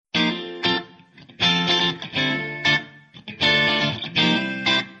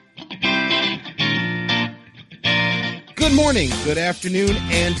Good morning, good afternoon,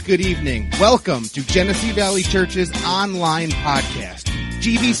 and good evening. Welcome to Genesee Valley Church's online podcast.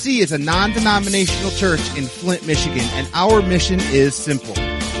 GVC is a non-denominational church in Flint, Michigan, and our mission is simple: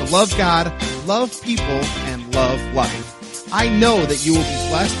 to love God, love people, and love life. I know that you will be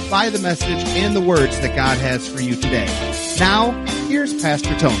blessed by the message and the words that God has for you today. Now, here's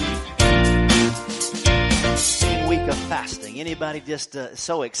Pastor Tony. Week of fasting. Anybody just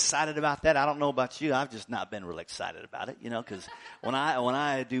so excited about that? I don't know about you. I've just not been really excited about it, because when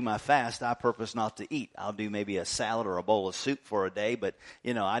I do my fast, I purpose not to eat. I'll do maybe a salad or a bowl of soup for a day, but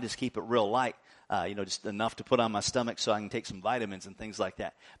I just keep it real light. Just enough to put on my stomach so I can take some vitamins and things like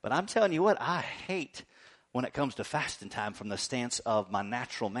that. But I'm telling you what, I hate when it comes to fasting time from the stance of my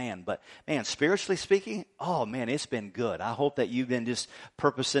natural man. But man, spiritually speaking, oh man, it's been good. I hope that you've been just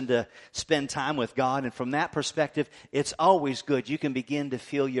purposing to spend time with God. And from that perspective, it's always good. You can begin to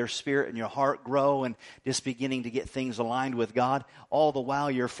feel your spirit and your heart grow and just beginning to get things aligned with God. All the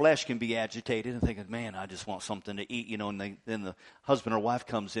while your flesh can be agitated and thinking, man, I just want something to eat, and then the husband or wife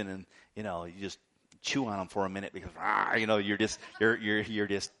comes in and, you just chew on them for a minute because, you're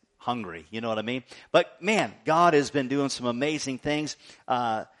just hungry, you know what I mean? But man, God has been doing some amazing things.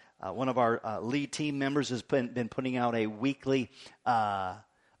 One of our lead team members has been putting out a weekly,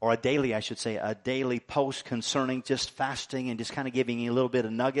 or a daily post concerning just fasting and just kind of giving you a little bit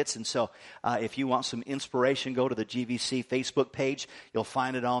of nuggets. And so if you want some inspiration, go to the GVC Facebook page. You'll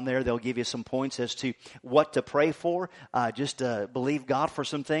find it on there. They'll give you some points as to what to pray for. Just believe God for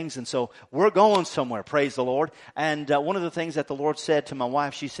some things. And so we're going somewhere, praise the Lord. And one of the things that the Lord said to my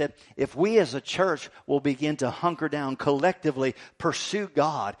wife, she said, if we as a church will begin to hunker down collectively, pursue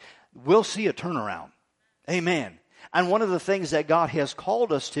God, we'll see a turnaround. Amen. And one of the things that God has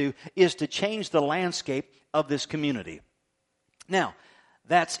called us to is to change the landscape of this community. Now,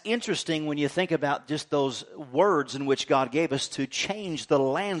 that's interesting when you think about just those words in which God gave us to change the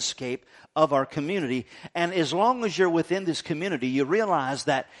landscape of our community. And as long as you're within this community, you realize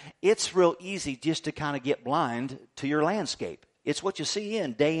that it's real easy just to kind of get blind to your landscape. It's what you see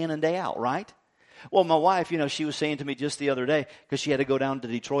in and day out, right? Well, my wife, she was saying to me just the other day, because she had to go down to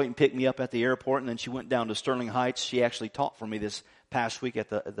Detroit and pick me up at the airport, and then she went down to Sterling Heights. She actually taught for me this past week at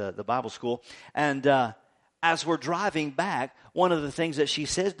the Bible school. And as we're driving back, one of the things that she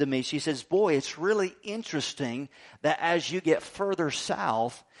says to me, she says, boy, it's really interesting that as you get further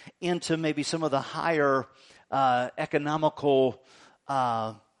south into maybe some of the higher economical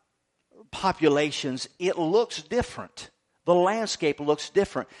populations, it looks different. The landscape looks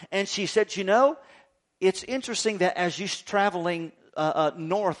different. And she said, it's interesting that as you're traveling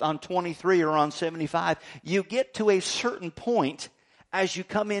north on 23 or on 75, you get to a certain point as you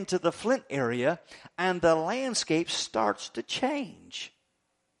come into the Flint area, and the landscape starts to change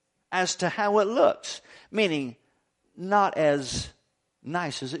as to how it looks, meaning not as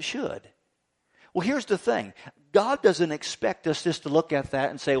nice as it should. Well, here's the thing. God doesn't expect us just to look at that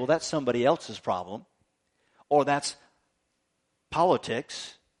and say, well, that's somebody else's problem, or that's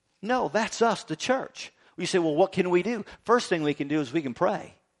politics. No, that's us, the church. You say, well, what can we do? First thing we can do is we can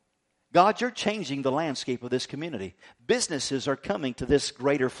pray. God, you're changing the landscape of this community. Businesses are coming to this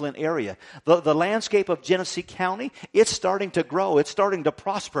greater Flint area. The landscape of Genesee County, it's starting to grow. It's starting to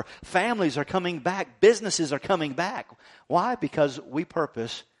prosper. Families are coming back. Businesses are coming back. Why? Because we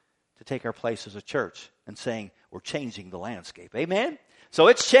purpose to take our place as a church and saying we're changing the landscape. Amen? So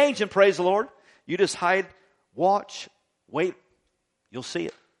it's changing, praise the Lord. You just hide, watch, wait. You'll see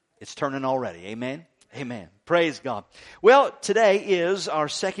it. It's turning already. Amen? Amen. Praise God. Well, today is our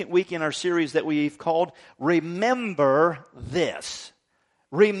second week in our series that we've called Remember This.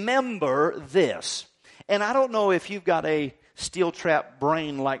 Remember This. And I don't know if you've got a steel trap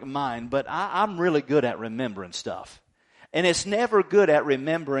brain like mine, but I'm really good at remembering stuff. And it's never good at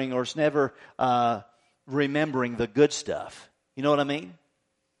remembering, or it's never remembering the good stuff. You know what I mean?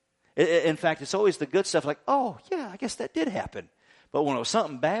 In fact, it's always the good stuff like, oh, yeah, I guess that did happen. But when it was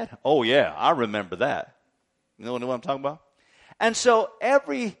something bad, oh yeah, I remember that. You know what I'm talking about? And so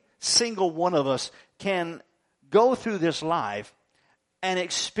every single one of us can go through this life and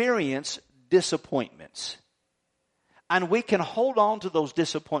experience disappointments. And we can hold on to those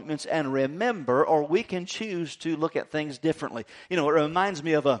disappointments and remember, or we can choose to look at things differently. It reminds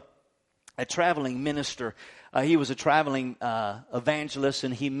me of a traveling minister. He was a traveling evangelist,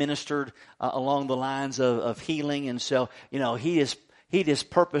 and he ministered along the lines of healing. And so, he just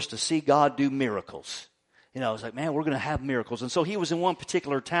purposed to see God do miracles. It's like, man, we're going to have miracles. And so he was in one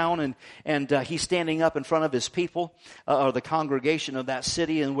particular town, and he's standing up in front of his people, or the congregation of that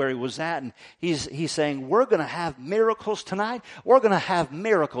city and where he was at, and he's saying, we're going to have miracles tonight. We're going to have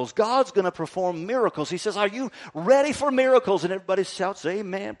miracles. God's going to perform miracles. He says, are you ready for miracles? And everybody shouts,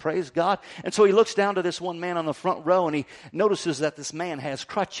 amen, praise God. And so he looks down to this one man on the front row, and he notices that this man has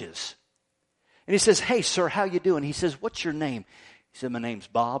crutches. And he says, hey, sir, how you doing? He says, what's your name? He said, my name's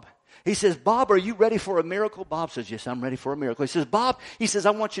Bob. He says, Bob, are you ready for a miracle? Bob says, yes, I'm ready for a miracle. He says, Bob, he says,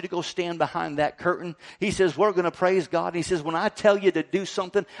 I want you to go stand behind that curtain. He says, we're going to praise God. And he says, when I tell you to do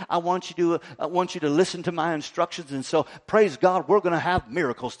something, I want you to listen to my instructions. And so, praise God, we're going to have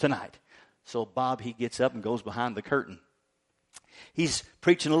miracles tonight. So Bob, he gets up and goes behind the curtain. He's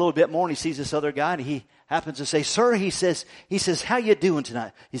preaching a little bit more, and he sees this other guy, and he happens to say, sir, he says, how you doing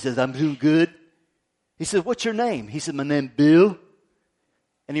tonight? He says, I'm doing good. He says, what's your name? He said, my name's Bill.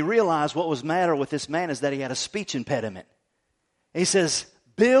 And he realized what was the matter with this man is that he had a speech impediment. He says,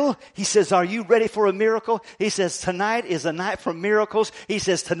 Bill, he says, are you ready for a miracle? He says, tonight is a night for miracles. He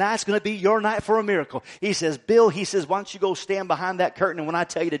says, tonight's going to be your night for a miracle. He says, Bill, he says, why don't you go stand behind that curtain, and when I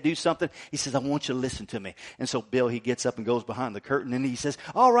tell you to do something, he says, I want you to listen to me. And so Bill, he gets up and goes behind the curtain, and he says,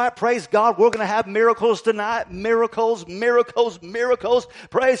 all right, praise God, we're going to have miracles tonight. Miracles, miracles, miracles.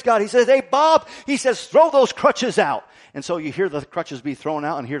 Praise God. He says, hey, Bob, he says, throw those crutches out. And so you hear the crutches be thrown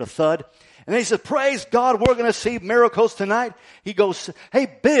out and hear the thud. And then he says, praise God, we're going to see miracles tonight. He goes, hey,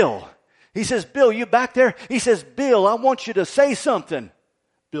 Bill. He says, Bill, you back there? He says, Bill, I want you to say something.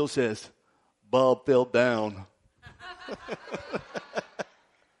 Bill says, Bob fell down.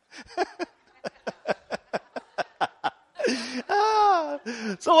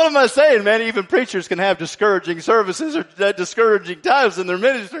 So what am I saying, man? Even preachers can have discouraging services or discouraging times in their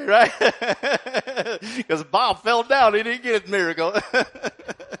ministry, right? Because Bob fell down. He didn't get his miracle.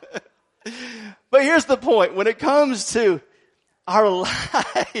 But here's the point. When it comes to our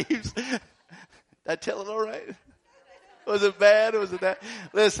lives, did I tell it all right? Was it bad? Was it that?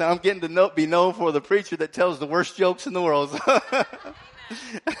 Listen, I'm getting to be known for the preacher that tells the worst jokes in the world.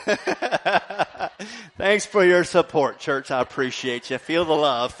 Thanks for your support, church. I appreciate you. Feel the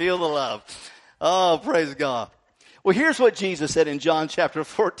love. Feel the love. Oh, praise God. Well, here's what Jesus said in John chapter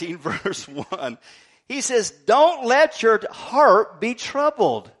 14, verse 1. He says, don't let your heart be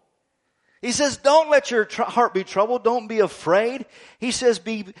troubled. He says, don't let your heart be troubled. Don't be afraid. He says,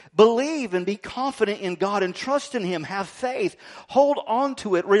 believe and be confident in God and trust in Him. Have faith. Hold on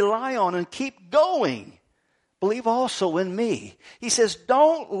to it. Rely on and keep going. Believe also in me. He says,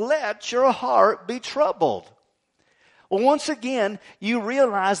 don't let your heart be troubled. Well, once again, you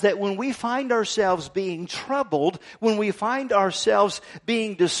realize that when we find ourselves being troubled, when we find ourselves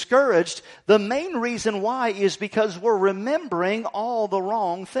being discouraged, the main reason why is because we're remembering all the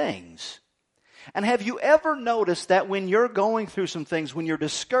wrong things. And have you ever noticed that when you're going through some things, when you're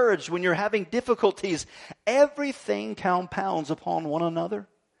discouraged, when you're having difficulties, everything compounds upon one another?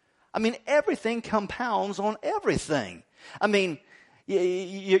 I mean, everything compounds on everything. I mean,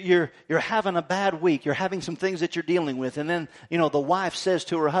 you're having a bad week. You're having some things that you're dealing with. And then, the wife says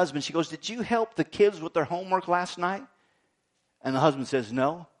to her husband, she goes, did you help the kids with their homework last night? And the husband says,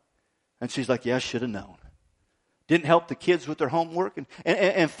 no. And she's like, yeah, I should have known. Didn't help the kids with their homework. And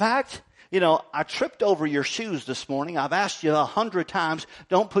in fact, I tripped over your shoes this morning. I've asked you 100 times,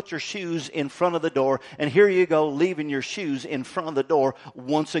 don't put your shoes in front of the door. And here you go, leaving your shoes in front of the door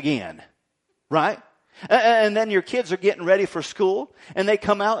once again. Right? And then your kids are getting ready for school. And they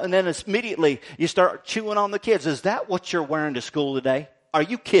come out, and then immediately you start chewing on the kids. Is that what you're wearing to school today? Are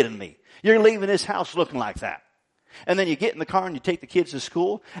you kidding me? You're leaving this house looking like that. And then you get in the car and you take the kids to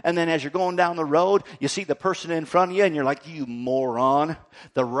school. And then as you're going down the road, you see the person in front of you and you're like, you moron.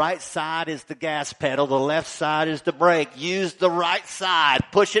 The right side is the gas pedal. The left side is the brake. Use the right side.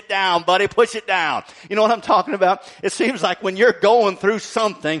 Push it down, buddy. Push it down. You know what I'm talking about? It seems like when you're going through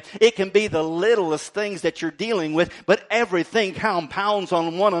something, it can be the littlest things that you're dealing with, but everything compounds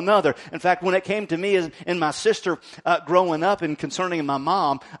on one another. In fact, when it came to me and my sister growing up and concerning my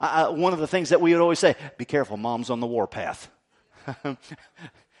mom, one of the things that we would always say, be careful, mom's on the warpath.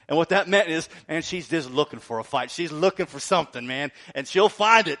 And what that meant is, man, she's just looking for a fight. She's looking for something, man, and she'll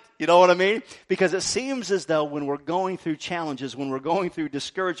find it. You know what I mean? Because it seems as though when we're going through challenges, when we're going through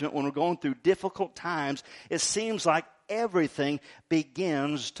discouragement, when we're going through difficult times, it seems like everything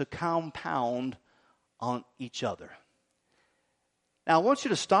begins to compound on each other. Now, I want you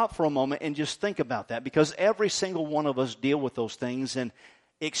to stop for a moment and just think about that, because every single one of us deal with those things and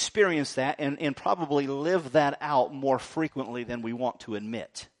experience that and probably live that out more frequently than we want to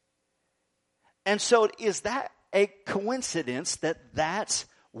admit. And so is that a coincidence that that's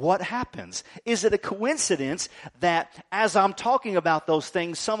what happens? Is it a coincidence that as I'm talking about those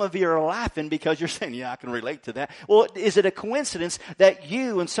things, some of you are laughing because you're saying, yeah, I can relate to that. Well, is it a coincidence that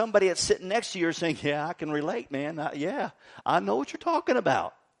you and somebody that's sitting next to you are saying, yeah, I can relate, man. I know what you're talking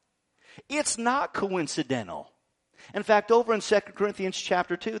about. It's not coincidental. In fact, over in 2 Corinthians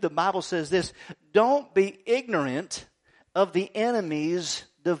chapter 2, the Bible says this, don't be ignorant of the enemy's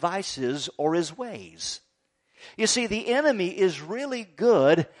devices or his ways. You see, the enemy is really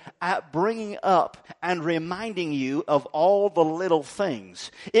good at bringing up and reminding you of all the little things.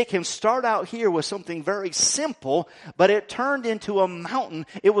 It can start out here with something very simple, but it turned into a mountain.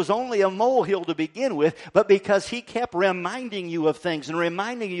 It was only a molehill to begin with, but because he kept reminding you of things and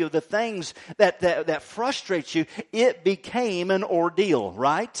reminding you of the things that frustrate you, it became an ordeal,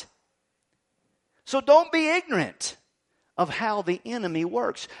 right? So don't be ignorant of how the enemy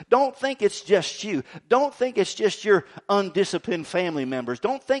works. Don't think it's just you. Don't think it's just your undisciplined family members.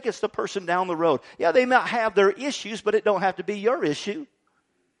 Don't think it's the person down the road. Yeah, they might have their issues, but it don't have to be your issue.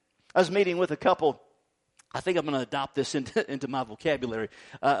 I was meeting with a couple. I think I'm going to adopt this into my vocabulary.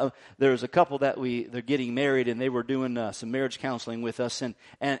 There's a couple that they're getting married, and they were doing some marriage counseling with us,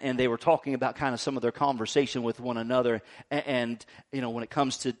 and they were talking about kind of some of their conversation with one another, and you know, when it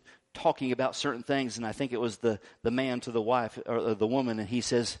comes to talking about certain things, and I think it was the man to the wife or the woman, and he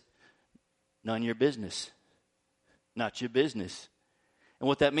says, none of your business. Not your business. And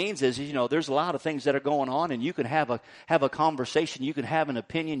what that means is, you know, there's a lot of things that are going on, and you can have a conversation, you can have an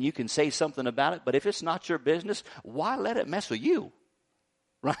opinion, you can say something about it, but if it's not your business, why let it mess with you?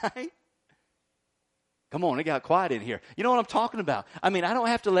 Right? Come on, it got quiet in here. You know what I'm talking about? I mean, I don't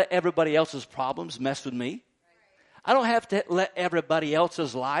have to let everybody else's problems mess with me. I don't have to let everybody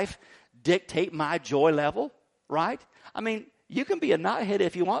else's life dictate my joy level, right? I mean, you can be a knothead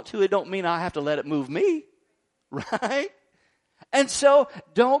if you want to. It don't mean I have to let it move me, right? And so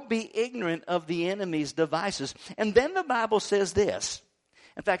don't be ignorant of the enemy's devices. And then the Bible says this.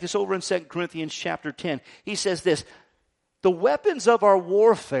 In fact, it's over in 2 Corinthians chapter 10. He says this, the weapons of our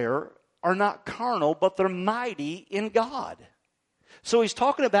warfare are not carnal, but they're mighty in God. So he's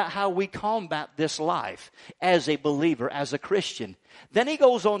talking about how we combat this life as a believer, as a Christian. Then he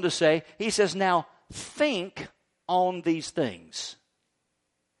goes on to say, he says, now think on these things.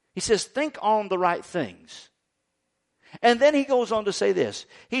 He says, think on the right things. And then he goes on to say this.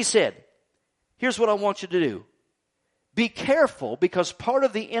 He said, here's what I want you to do. Be careful, because part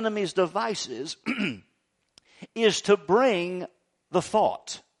of the enemy's devices is to bring the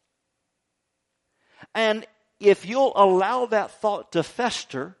thought. And if you'll allow that thought to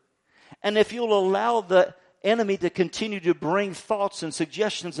fester, and if you'll allow the enemy to continue to bring thoughts and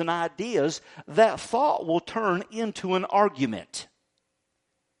suggestions and ideas, that thought will turn into an argument.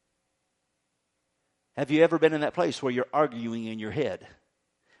 Have you ever been in that place where you're arguing in your head?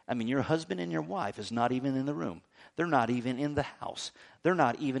 I mean, your husband and your wife is not even in the room. They're not even in the house. They're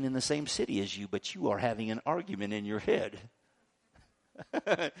not even in the same city as you, but you are having an argument in your head.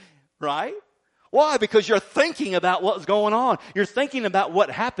 Right? Why? Because you're thinking about what's going on. You're thinking about what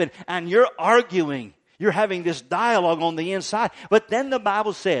happened, and you're arguing. You're having this dialogue on the inside. But then the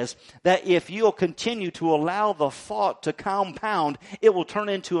Bible says that if you'll continue to allow the thought to compound, it will turn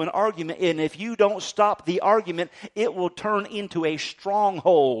into an argument. And if you don't stop the argument, it will turn into a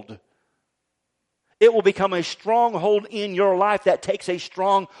stronghold. It will become a stronghold in your life that takes a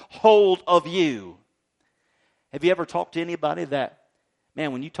strong hold of you. Have you ever talked to anybody that,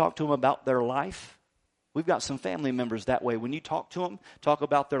 man, when you talk to them about their life, we've got some family members that way. When you talk to them, talk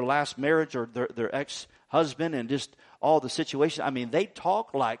about their last marriage or their ex-husband and just all the situation. I mean, they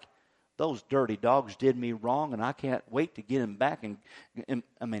talk like those dirty dogs did me wrong and I can't wait to get them back. And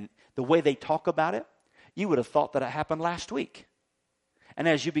I mean, the way they talk about it, you would have thought that it happened last week. And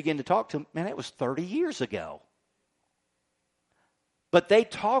as you begin to talk to them, man, it was 30 years ago. But they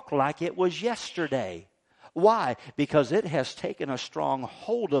talk like it was yesterday. Why? Because it has taken a strong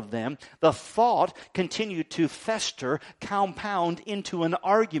hold of them. The thought continued to fester, compound into an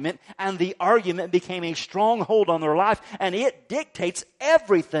argument, and the argument became a stronghold on their life, and it dictates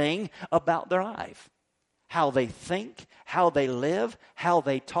everything about their life. How they think, how they live, how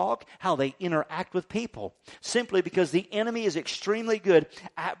they talk, how they interact with people. Simply because the enemy is extremely good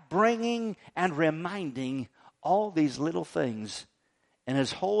at bringing and reminding all these little things. And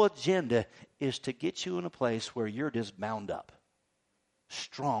his whole agenda is to get you in a place where you're just bound up.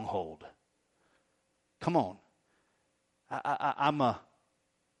 Stronghold. Come on. I'm a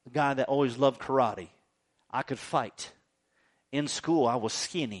guy that always loved karate. I could fight. In school, I was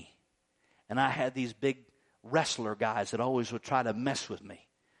skinny. And I had these big wrestler guys that always would try to mess with me.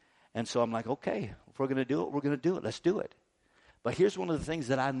 And so I'm like, okay, if we're going to do it, we're going to do it. Let's do it. But here's one of the things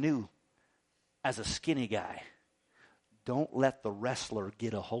that I knew as a skinny guy. Don't let the wrestler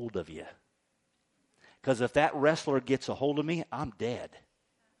get a hold of you. Because if that wrestler gets a hold of me, I'm dead.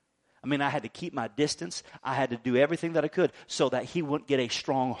 I mean, I had to keep my distance. I had to do everything that I could so that he wouldn't get a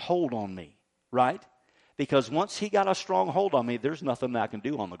strong hold on me, right? Because once he got a strong hold on me, there's nothing that I can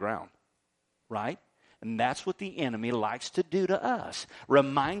do on the ground, right? And that's what the enemy likes to do to us.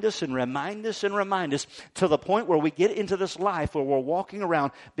 Remind us and remind us and remind us to the point where we get into this life where we're walking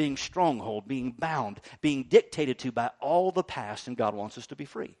around being stronghold, being bound, being dictated to by all the past, and God wants us to be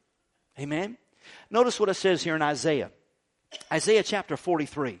free. Amen? Notice what it says here in Isaiah. Isaiah chapter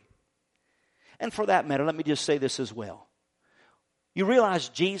 43. And for that matter, let me just say this as well. You realize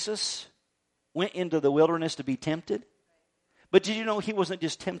Jesus went into the wilderness to be tempted? But did you know he wasn't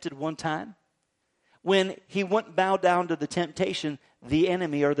just tempted one time? When he wouldn't bow down to the temptation, the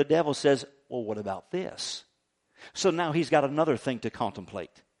enemy or the devil says, well, what about this? So now he's got another thing to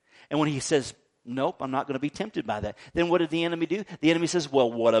contemplate. And when he says, nope, I'm not going to be tempted by that, then what did the enemy do? The enemy says,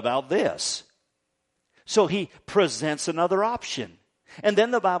 well, what about this? So he presents another option. And then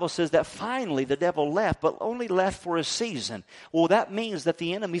the Bible says that finally the devil left, but only left for a season. Well, that means that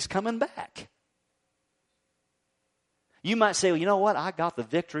the enemy's coming back. You might say, well, you know what? I got the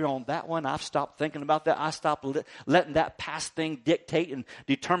victory on that one. I've stopped thinking about that. I stopped letting that past thing dictate and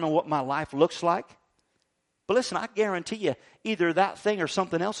determine what my life looks like. But listen, I guarantee you, either that thing or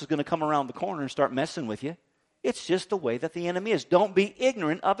something else is going to come around the corner and start messing with you. It's just the way that the enemy is. Don't be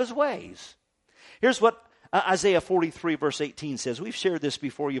ignorant of his ways. Here's what Isaiah 43 verse 18 says. We've shared this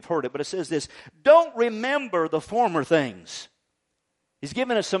before, you've heard it, but it says this: don't remember the former things. He's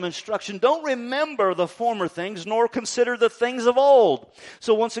given us some instruction. Don't remember the former things, nor consider the things of old.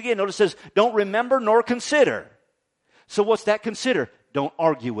 So once again, notice it says, don't remember nor consider. So what's that consider? Don't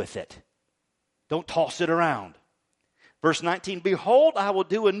argue with it. Don't toss it around. Verse 19, behold, I will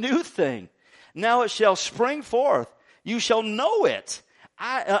do a new thing. Now it shall spring forth. You shall know it.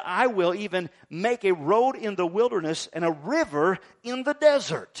 I will even make a road in the wilderness and a river in the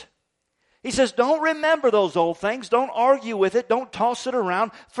desert. He says, don't remember those old things. Don't argue with it. Don't toss it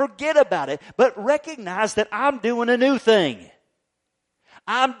around. Forget about it. But recognize that I'm doing a new thing.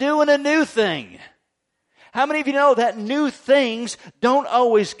 I'm doing a new thing. How many of you know that new things don't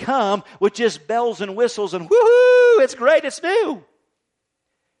always come with just bells and whistles and woohoo, it's great, it's new.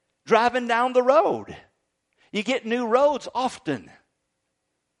 Driving down the road, you get new roads often.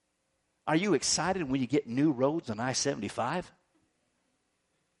 Are you excited when you get new roads on I-75?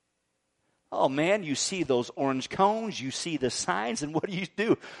 Oh man, you see those orange cones, you see the signs, and what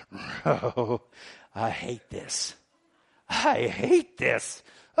do? Oh, I hate this. I hate this.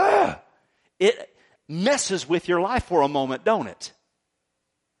 It messes with your life for a moment, don't it?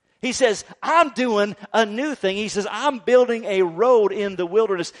 He says, I'm doing a new thing. He says, I'm building a road in the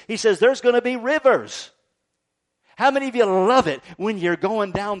wilderness. He says, there's going to be rivers. How many of you love it when you're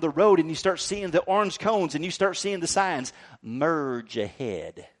going down the road and you start seeing the orange cones and you start seeing the signs, merge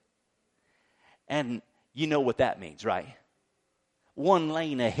ahead? And you know what that means, right? One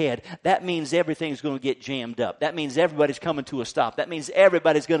lane ahead. That means everything's going to get jammed up. That means everybody's coming to a stop. That means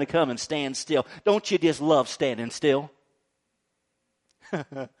everybody's going to come and stand still. Don't you just love standing still?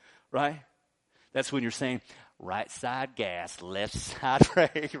 Right? That's when you're saying, right side gas, left side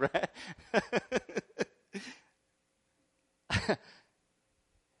brake, right?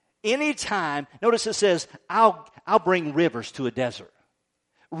 Anytime, notice it says, I'll bring rivers to a desert.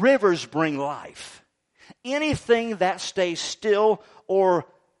 Rivers bring life. Anything that stays still or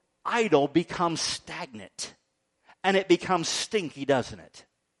idle becomes stagnant. And it becomes stinky, doesn't it?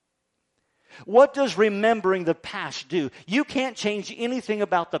 What does remembering the past do? You can't change anything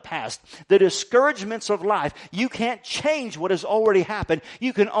about the past. The discouragements of life, you can't change what has already happened.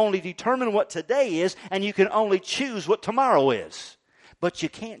 You can only determine what today is, and you can only choose what tomorrow is. But you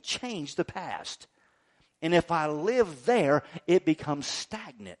can't change the past. And if I live there, it becomes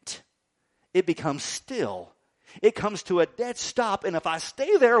stagnant. It becomes still. It comes to a dead stop, and if I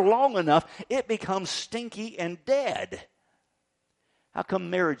stay there long enough, it becomes stinky and dead. How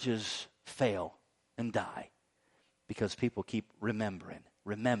come marriages fail and die? Because people keep remembering,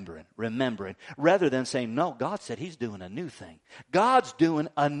 rather than saying, no, God said He's doing a new thing. God's doing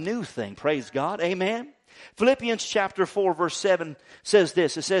a new thing. Praise God. Amen. Philippians chapter 4 verse 7 says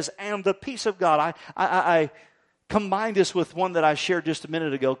this. It says, and the peace of God. I combined this with one that I shared just a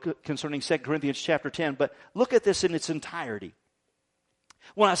minute ago concerning 2 Corinthians chapter 10. But look at this in its entirety.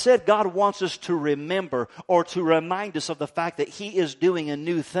 When I said God wants us to remember or to remind us of the fact that He is doing a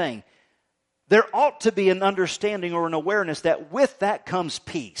new thing, there ought to be an understanding or an awareness that with that comes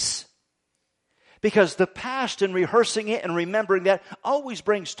peace. Because the past and rehearsing it and remembering that always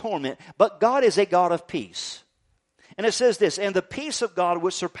brings torment. But God is a God of peace. And it says this, and the peace of God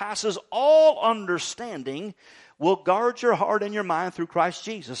which surpasses all understanding will guard your heart and your mind through Christ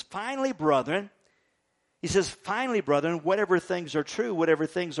Jesus. Finally, brethren, he says, finally, brethren, whatever things are true, whatever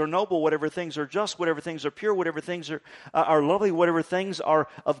things are noble, whatever things are just, whatever things are pure, whatever things are lovely, whatever things are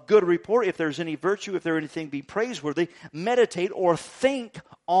of good report, if there's any virtue, if there anything be praiseworthy, meditate or think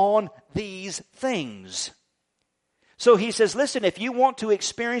on these things. So he says, listen, if you want to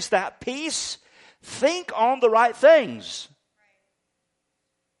experience that peace, think on the right things.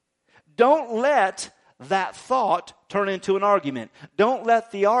 Don't let that thought turn into an argument. Don't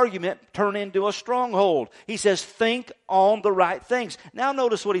let the argument turn into a stronghold. He says, think on the right things. Now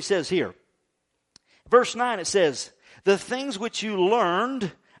notice what he says here. Verse 9 it says, the things which you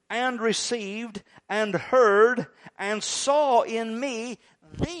learned and received and heard and saw in me,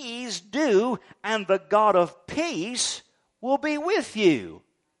 these do, and the God of peace will be with you.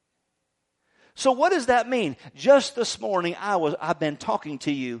 So what does that mean? Just this morning I've been talking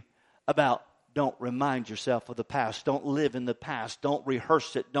to you about don't remind yourself of the past. Don't live in the past. Don't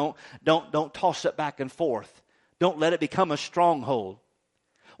rehearse it. Don't toss it back and forth. Don't let it become a stronghold.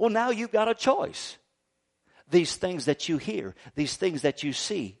 Well, now you've got a choice. These things that you hear, these things that you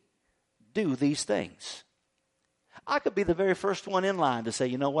see, do these things. I could be the very first one in line to say,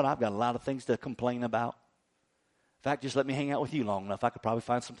 you know what, I've got a lot of things to complain about. In fact, just let me hang out with you long enough. I could probably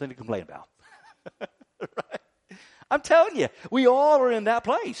find something to complain about. Right? I'm telling you, we all are in that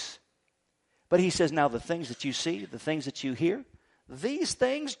place. But he says, now the things that you see, the things that you hear, these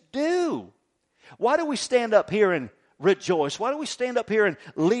things do. Why do we stand up here and rejoice? Why do we stand up here and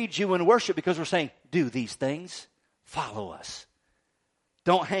lead you in worship? Because we're saying, do these things. Follow us.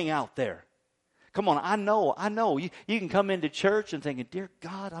 Don't hang out there. Come on, I know. You can come into church and thinking, dear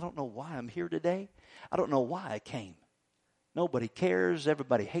God, I don't know why I'm here today. I don't know why I came. Nobody cares.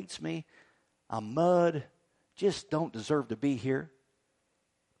 Everybody hates me. I'm mud. Just don't deserve to be here.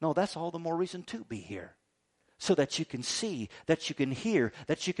 No, that's all the more reason to be here. So that you can see, that you can hear,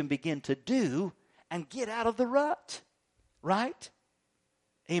 that you can begin to do and get out of the rut. Right?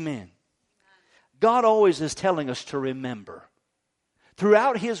 Amen. God always is telling us to remember.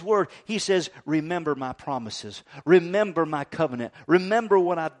 Throughout His Word, He says, remember my promises. Remember my covenant. Remember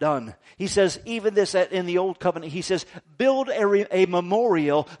what I've done. He says, even this in the Old Covenant, He says, build a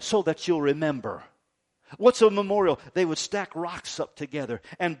memorial so that you'll remember. What's a memorial? They would stack rocks up together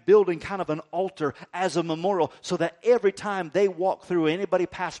and building kind of an altar as a memorial so that every time they walked through, anybody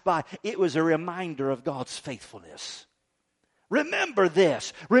passed by, it was a reminder of God's faithfulness. Remember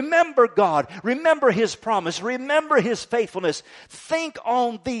this. Remember God. Remember His promise. Remember His faithfulness. Think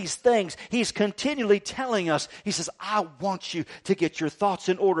on these things. He's continually telling us, He says, I want you to get your thoughts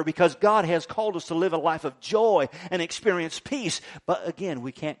in order because God has called us to live a life of joy and experience peace. But again,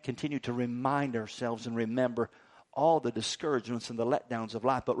 we can't continue to remind ourselves and remember all the discouragements and the letdowns of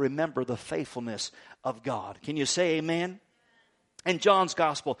life, but remember the faithfulness of God. Can you say amen? In John's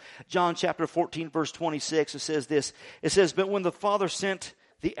Gospel, John chapter 14, verse 26, it says this. It says, but when the Father sent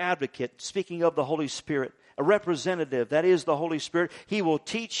the advocate, speaking of the Holy Spirit, a representative, that is the Holy Spirit, He will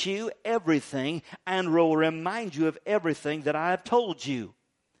teach you everything and will remind you of everything that I have told you.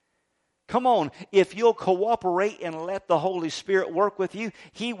 Come on, if you'll cooperate and let the Holy Spirit work with you,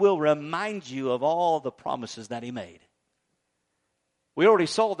 He will remind you of all the promises that He made. We already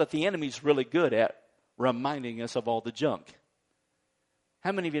saw that the enemy's really good at reminding us of all the junk.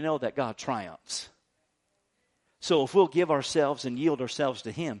 How many of you know that God triumphs? So if we'll give ourselves and yield ourselves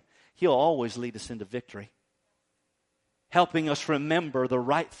to Him, He'll always lead us into victory. Helping us remember the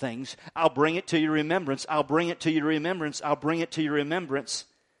right things. I'll bring it to your remembrance. I'll bring it to your remembrance. I'll bring it to your remembrance.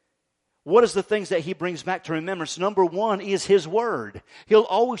 What is the things that He brings back to remembrance? Number one is His Word. He'll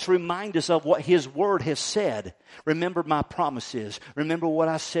always remind us of what His Word has said. Remember my promises. Remember what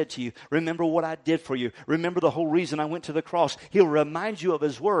I said to you. Remember what I did for you. Remember the whole reason I went to the cross. He'll remind you of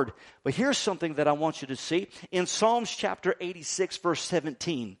His Word. But here's something that I want you to see. In Psalms chapter 86, verse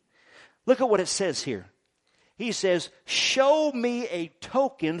 17. Look at what it says here. He says, show me a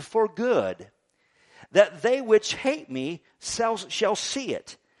token for good, that they which hate me shall see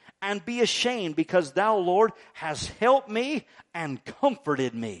it. And be ashamed, because thou, Lord, hast helped me and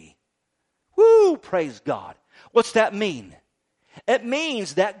comforted me. Woo, praise God. What's that mean? It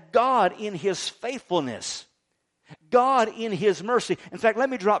means that God in His faithfulness, God in His mercy. In fact, let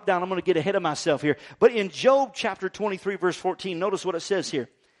me drop down. I'm going to get ahead of myself here. But in Job chapter 23, verse 14, notice what it says here.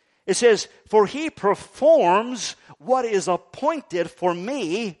 It says, for He performs what is appointed for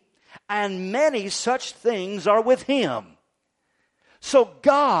me, and many such things are with Him. So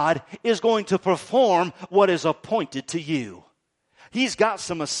God is going to perform what is appointed to you. He's got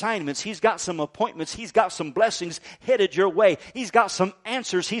some assignments. He's got some appointments. He's got some blessings headed your way. He's got some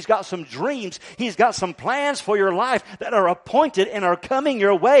answers. He's got some dreams. He's got some plans for your life that are appointed and are coming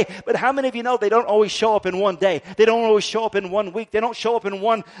your way. But how many of you know they don't always show up in one day? They don't always show up in 1 week. They don't show up in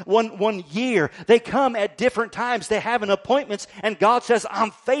one year. They come at different times. They have an appointments, and God says,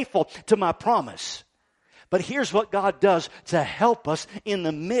 I'm faithful to my promise. But here's what God does to help us in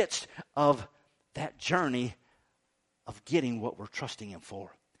the midst of that journey of getting what we're trusting Him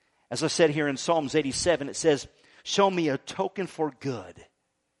for. As I said here in Psalms 87, it says, show me a token for good.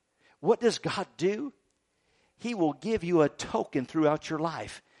 What does God do? He will give you a token throughout your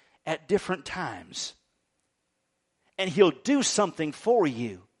life at different times. And He'll do something for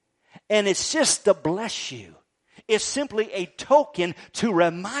you. And it's just to bless you. It's simply a token to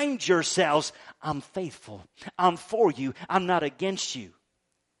remind yourselves, I'm faithful. I'm for you. I'm not against you.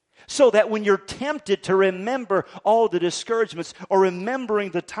 So that when you're tempted to remember all the discouragements or remembering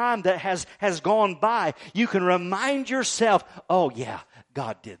the time that has gone by, you can remind yourself, oh yeah,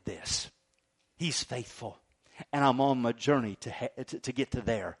 God did this. He's faithful. And I'm on my journey to get to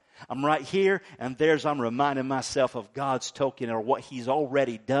there. I'm right here, and I'm reminding myself of God's token or what He's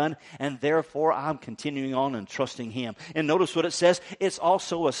already done, and therefore I'm continuing on and trusting Him. And notice what it says, it's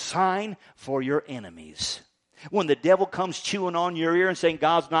also a sign for your enemies. When the devil comes chewing on your ear and saying,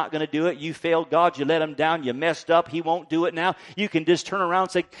 God's not going to do it, you failed God, you let Him down, you messed up, He won't do it now, you can just turn around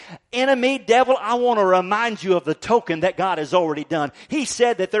and say, enemy, devil, I want to remind you of the token that God has already done. He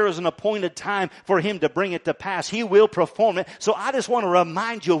said that there is an appointed time for Him to bring it to pass. He will perform it. So I just want to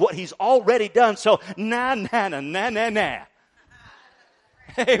remind you of what He's already done. So, nah.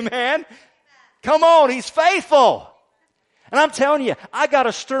 Amen. Come on, He's faithful. And I'm telling you, I got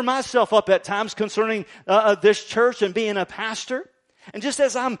to stir myself up at times concerning this church and being a pastor. And just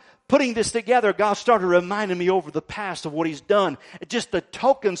as I'm putting this together, God started reminding me over the past of what He's done. Just the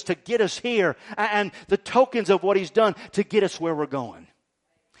tokens to get us here and the tokens of what He's done to get us where we're going.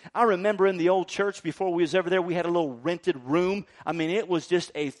 I remember in the old church before we was ever there, we had a little rented room. I mean, it was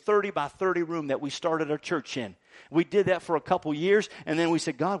just a 30 by 30 room that we started our church in. We did that for a couple years, and then we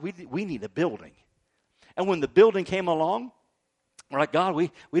said, God, we need a building. And when the building came along, we're like, God,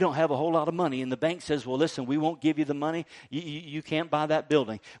 we don't have a whole lot of money. And the bank says, well, listen, we won't give you the money. You can't buy that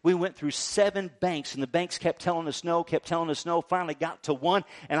building. We went through 7 banks, and the banks kept telling us no. Finally got to one,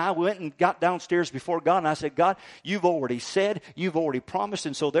 and I went and got downstairs before God, and I said, God, you've already said, you've already promised,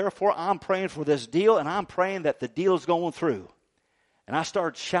 and so therefore I'm praying for this deal, and I'm praying that the deal is going through. And I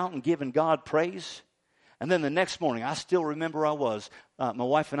started shouting, giving God praise. And then the next morning, I still remember my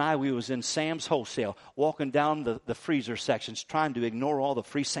wife and I, we was in Sam's Wholesale, walking down the freezer sections, trying to ignore all the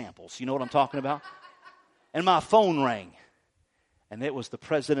free samples. You know what I'm talking about? And my phone rang. And it was the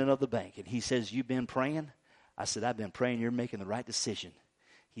president of the bank. And he says, you been praying? I said, I've been praying. You're making the right decision.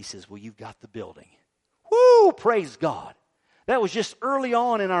 He says, well, you've got the building. Woo! Praise God. That was just early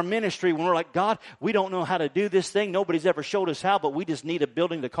on in our ministry when we're like, God, we don't know how to do this thing. Nobody's ever showed us how, but we just need a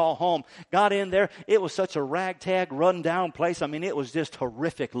building to call home. Got in there. It was such a ragtag, run-down place. I mean, it was just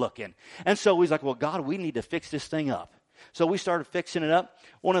horrific looking. And so we was like, well, God, we need to fix this thing up. So we started fixing it up.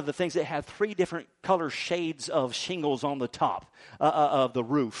 One of the things, it had 3 different color shades of shingles on the top of the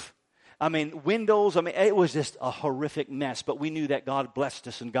roof. I mean, windows, it was just a horrific mess. But we knew that God blessed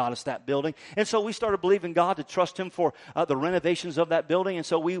us and got us that building. And so we started believing God to trust Him for the renovations of that building. And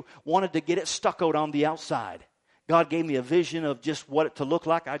so we wanted to get it stuccoed on the outside. God gave me a vision of just what it to look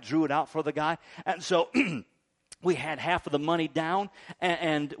like. I drew it out for the guy. And so we had half of the money down,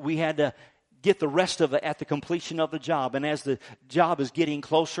 and we had to get the rest of it at the completion of the job. And as the job is getting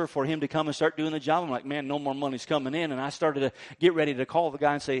closer for him to come and start doing the job, I'm like, man, no more money's coming in. And I started to get ready to call the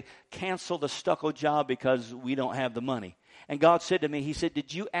guy and say, cancel the stucco job because we don't have the money. And God said to me, He said,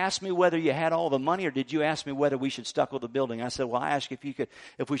 did you ask me whether you had all the money, or did you ask me whether we should stucco the building? I said, well, I asked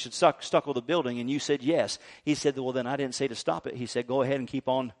if we should stucco the building, and you said yes. He said, well, then I didn't say to stop it. He said, go ahead and keep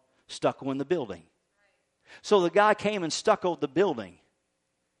on stuccoing the building. So the guy came and stuccoed the building.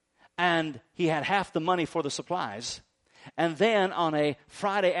 And he had half the money for the supplies. And then on a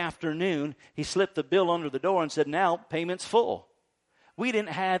Friday afternoon, he slipped the bill under the door and said, now payment's full. We didn't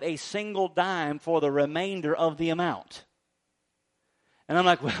have a single dime for the remainder of the amount. And I'm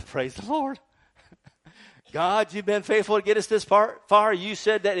like, well, praise the Lord. God, you've been faithful to get us this far. You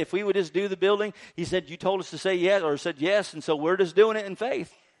said that if we would just do the building, He said, you told us to say yes, or said yes, and so we're just doing it in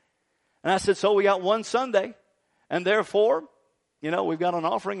faith. And I said, so we got one Sunday, and therefore, we've got an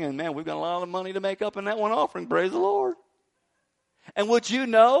offering, and man, we've got a lot of money to make up in that one offering. Praise the Lord. And would you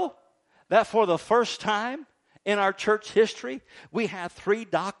know that for the first time in our church history. We had 3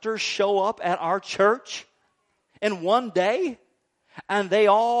 doctors show up at our church in one day, and they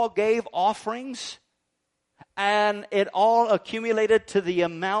all gave offerings, and it all accumulated to the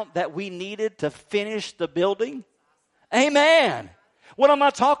amount that we needed to finish the building. Amen. What am I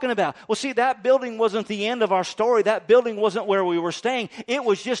talking about? Well, see, that building wasn't the end of our story. That building wasn't where we were staying. It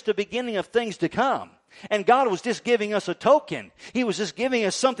was just the beginning of things to come. And God was just giving us a token. He was just giving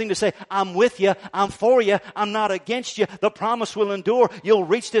us something to say, I'm with you, I'm for you, I'm not against you. The promise will endure. You'll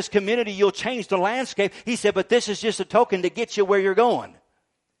reach this community, you'll change the landscape. He said, but this is just a token to get you where you're going.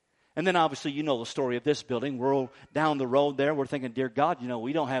 And then obviously you know the story of this building. We're down the road there. We're thinking, dear God,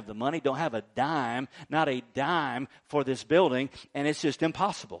 we don't have the money, don't have a dime, not a dime for this building, and it's just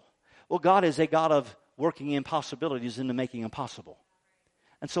impossible. Well, God is a God of working impossibilities into making impossible.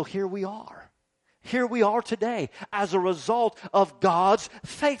 And so here we are. Here we are today as a result of God's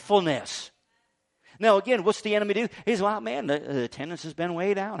faithfulness. Now, again, what's the enemy do? He's like, man, the attendance has been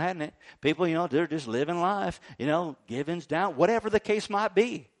way down, hasn't it? People, they're just living life, giving's down, whatever the case might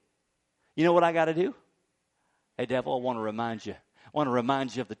be. You know what I got to do? Hey, devil, I want to remind you. I want to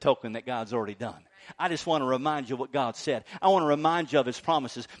remind you of the token that God's already done. I just want to remind you of what God said. I want to remind you of His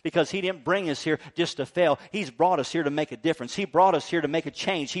promises, because He didn't bring us here just to fail. He's brought us here to make a difference. He brought us here to make a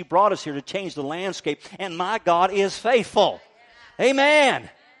change. He brought us here to change the landscape. And my God is faithful. Amen.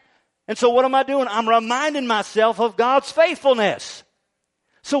 And so what am I doing? I'm reminding myself of God's faithfulness.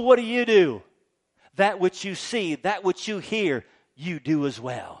 So what do? That which you see, that which you hear, you do as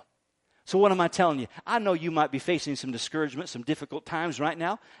well. So what am I telling you? I know you might be facing some discouragement, some difficult times right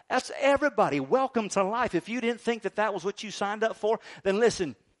now. That's everybody. Welcome to life. If you didn't think that was what you signed up for, then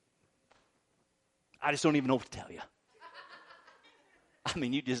listen, I just don't even know what to tell you. I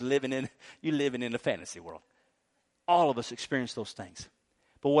mean, you're living in a fantasy world. All of us experience those things.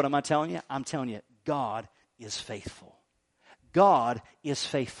 But what am I telling you? I'm telling you, God is faithful. God is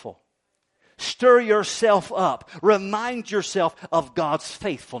faithful. Stir yourself up. Remind yourself of God's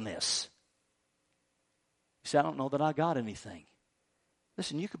faithfulness. You say, I don't know that I got anything.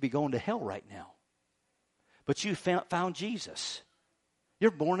 Listen, you could be going to hell right now. But you found Jesus.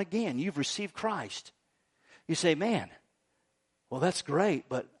 You're born again. You've received Christ. You say, man, well, that's great,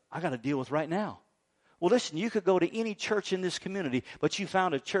 but I got to deal with right now. Well, listen, you could go to any church in this community, but you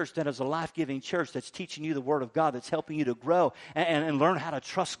found a church that is a life-giving church that's teaching you the Word of God, that's helping you to grow and learn how to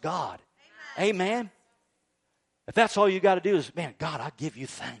trust God. Amen. If that's all you got to do is, man, God, I give you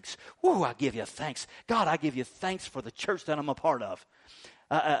thanks. Woo, I give you thanks. God, I give you thanks for the church that I'm a part of.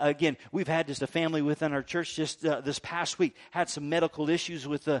 Again, we've had just a family within our church just this past week had some medical issues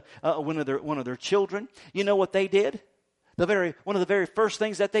with one of their children. You know what they did? One of the very first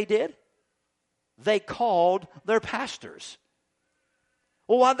things that they did? They called their pastors.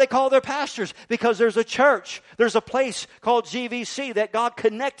 Well, why did they call their pastors? Because there's a church. There's a place called GVC that God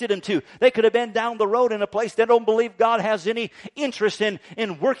connected them to. They could have been down the road in a place they don't believe God has any interest in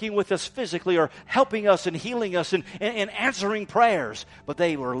working with us physically or helping us and healing us and answering prayers. But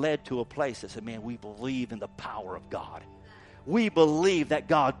they were led to a place that said, man, we believe in the power of God. We believe that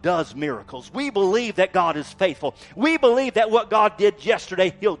God does miracles. We believe that God is faithful. We believe that what God did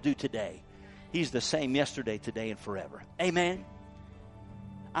yesterday, He'll do today. He's the same yesterday, today, and forever. Amen.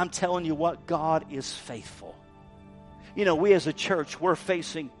 I'm telling you what, God is faithful. We as a church, we're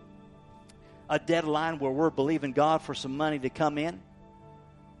facing a deadline where we're believing God for some money to come in.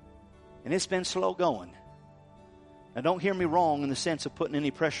 And it's been slow going. Now, don't hear me wrong in the sense of putting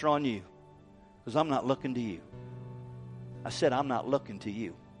any pressure on you, because I'm not looking to you. I said I'm not looking to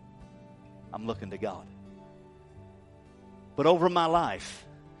you. I'm looking to God. But over my life,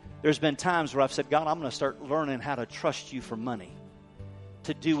 there's been times where I've said, God, I'm going to start learning how to trust you for money,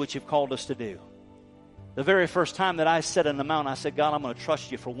 to do what you've called us to do. The very first time that I set an amount, I said, God, I'm going to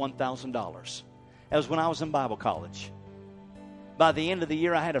trust you for $1,000. That was when I was in Bible college. By the end of the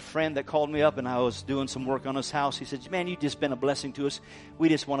year, I had a friend that called me up, and I was doing some work on his house. He said, man, you've just been a blessing to us. We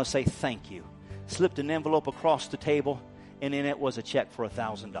just want to say thank you. Slipped an envelope across the table, and in it was a check for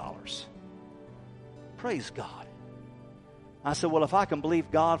 $1,000. Praise God. I said, well, if I can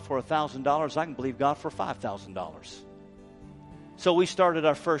believe God for $1,000, I can believe God for $5,000. So we started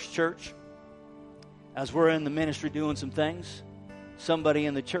our first church. As we're in the ministry doing some things, somebody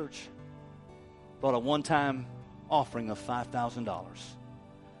in the church brought a one-time offering of $5,000.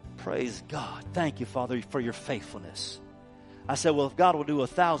 Praise God. Thank you, Father, for your faithfulness. I said, well, if God will do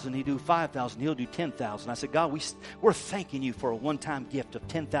 1,000, He'll do 5,000, He'll do 10,000. I said, God, we're thanking you for a one-time gift of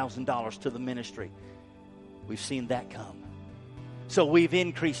 $10,000 to the ministry. We've seen that come. So we've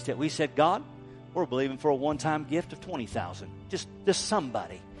increased it. We said, God, we're believing for a one-time gift of $20,000. Just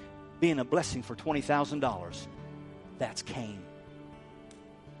somebody. being a blessing for $20,000. That's Cain.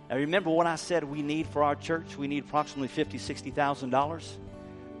 Now remember what I said we need for our church? We need approximately $50,000, $60,000.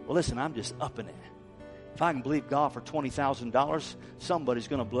 Well, listen, I'm just upping it. If I can believe God for $20,000, somebody's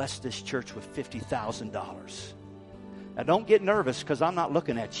going to bless this church with $50,000. Now, don't get nervous because I'm not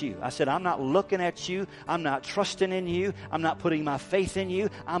looking at you. I said, I'm not looking at you. I'm not trusting in you. I'm not putting my faith in you.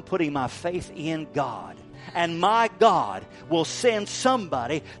 I'm putting my faith in God. And my God will send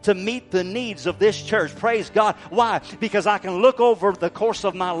somebody to meet the needs of this church. Praise God. Why? Because I can look over the course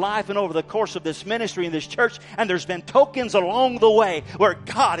of my life and over the course of this ministry in this church, and there's been tokens along the way where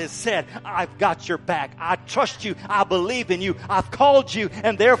God has said, I've got your back. I trust you. I believe in you. I've called you,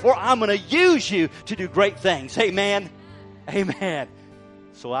 and therefore I'm going to use you to do great things. Amen. Amen.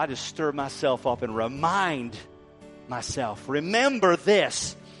 So I just stir myself up and remind myself, remember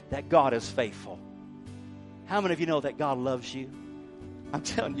this, that God is faithful. How many of you know that God loves you? I'm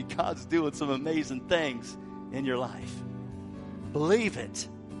telling you, God's doing some amazing things in your life. Believe it,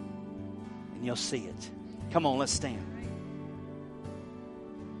 and you'll see it. Come on, let's stand.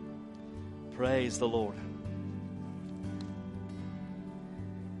 Praise the Lord.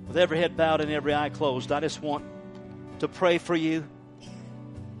 With every head bowed and every eye closed, I just want to pray for you.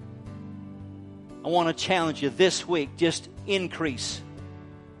 I want to challenge you this week, just increase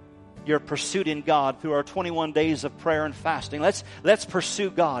your pursuit in God through our 21 days of prayer and fasting. Let's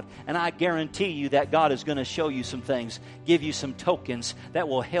pursue God. And I guarantee you that God is going to show you some things, give you some tokens that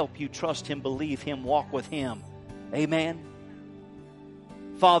will help you trust Him, believe Him, walk with Him. Amen.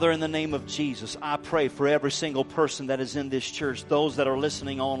 Father, in the name of Jesus, I pray for every single person that is in this church, those that are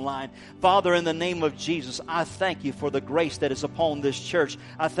listening online. Father, in the name of Jesus, I thank you for the grace that is upon this church.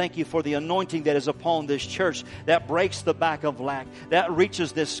 I thank you for the anointing that is upon this church that breaks the back of lack, that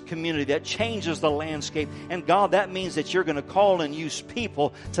reaches this community, that changes the landscape. And God, that means that you're going to call and use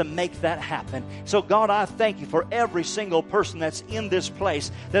people to make that happen. So God, I thank you for every single person that's in this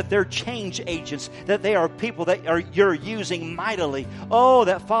place, that they're change agents, that they are people that you're using mightily. Oh,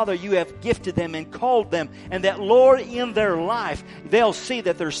 that Father, you have gifted them and called them, and that Lord, in their life, they'll see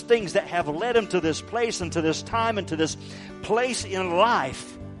that there's things that have led them to this place and to this time and to this place in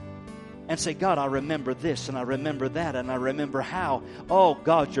life, and say, God, I remember this and I remember that and I remember how. Oh,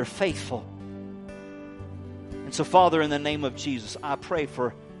 God, you're faithful. And so, Father, in the name of Jesus, I pray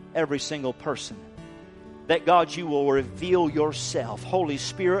for every single person that, God, you will reveal yourself. Holy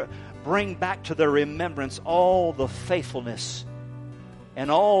Spirit, bring back to their remembrance all the faithfulness and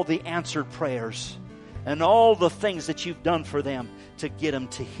all the answered prayers and all the things that you've done for them to get them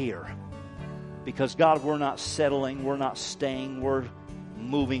to here. Because, God, we're not settling, we're not staying, we're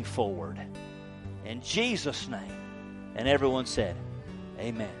moving forward. In Jesus' name. And everyone said,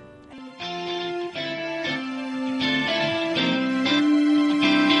 amen.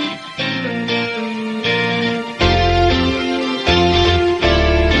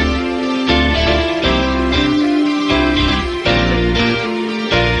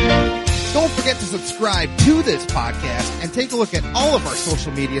 To subscribe to this podcast and take a look at all of our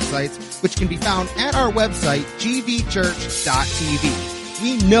social media sites, which can be found at our website, gvchurch.tv.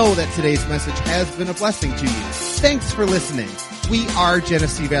 We know that today's message has been a blessing to you. Thanks for listening. We are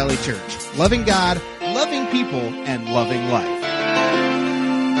Genesee Valley Church, loving God, loving people, and loving life.